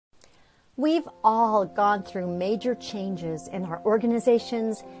We've all gone through major changes in our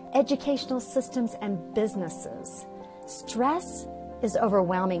organizations, educational systems, and businesses. Stress is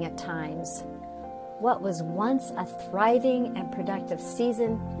overwhelming at times. What was once a thriving and productive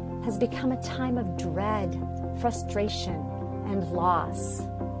season has become a time of dread, frustration, and loss.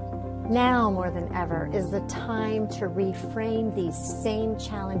 Now more than ever is the time to reframe these same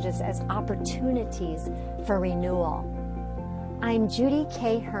challenges as opportunities for renewal. I'm Judy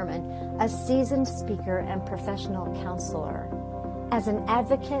K. Herman, a seasoned speaker and professional counselor. As an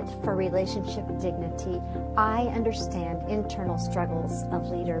advocate for relationship dignity, I understand internal struggles of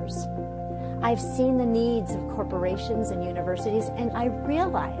leaders. I've seen the needs of corporations and universities, and I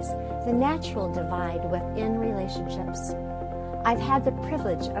realize the natural divide within relationships. I've had the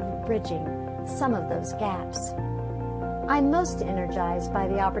privilege of bridging some of those gaps. I'm most energized by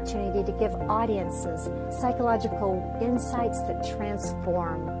the opportunity to give audiences psychological insights that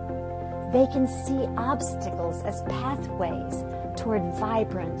transform. They can see obstacles as pathways toward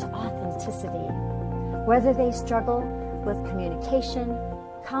vibrant authenticity. Whether they struggle with communication,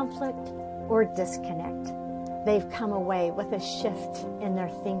 conflict, or disconnect, they've come away with a shift in their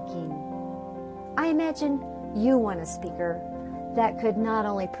thinking. I imagine you want a speaker that could not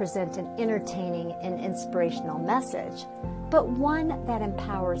only present an entertaining and inspirational message, but one that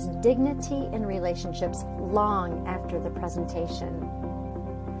empowers dignity in relationships long after the presentation.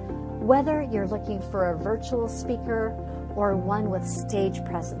 Whether you're looking for a virtual speaker or one with stage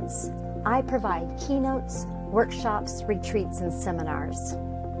presence, I provide keynotes, workshops, retreats, and seminars.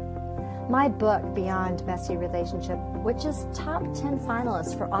 My book, Beyond Messy Relationship, which is top 10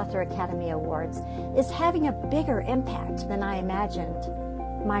 finalist for Author Academy Awards, is having a bigger impact than I imagined.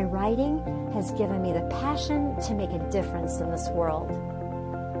 My writing has given me the passion to make a difference in this world.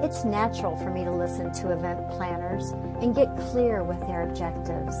 It's natural for me to listen to event planners and get clear with their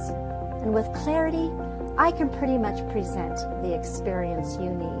objectives. And with clarity, I can pretty much present the experience you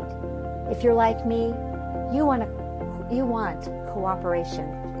need. If you're like me, you want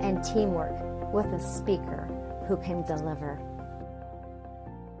cooperation and teamwork with a speaker who can deliver.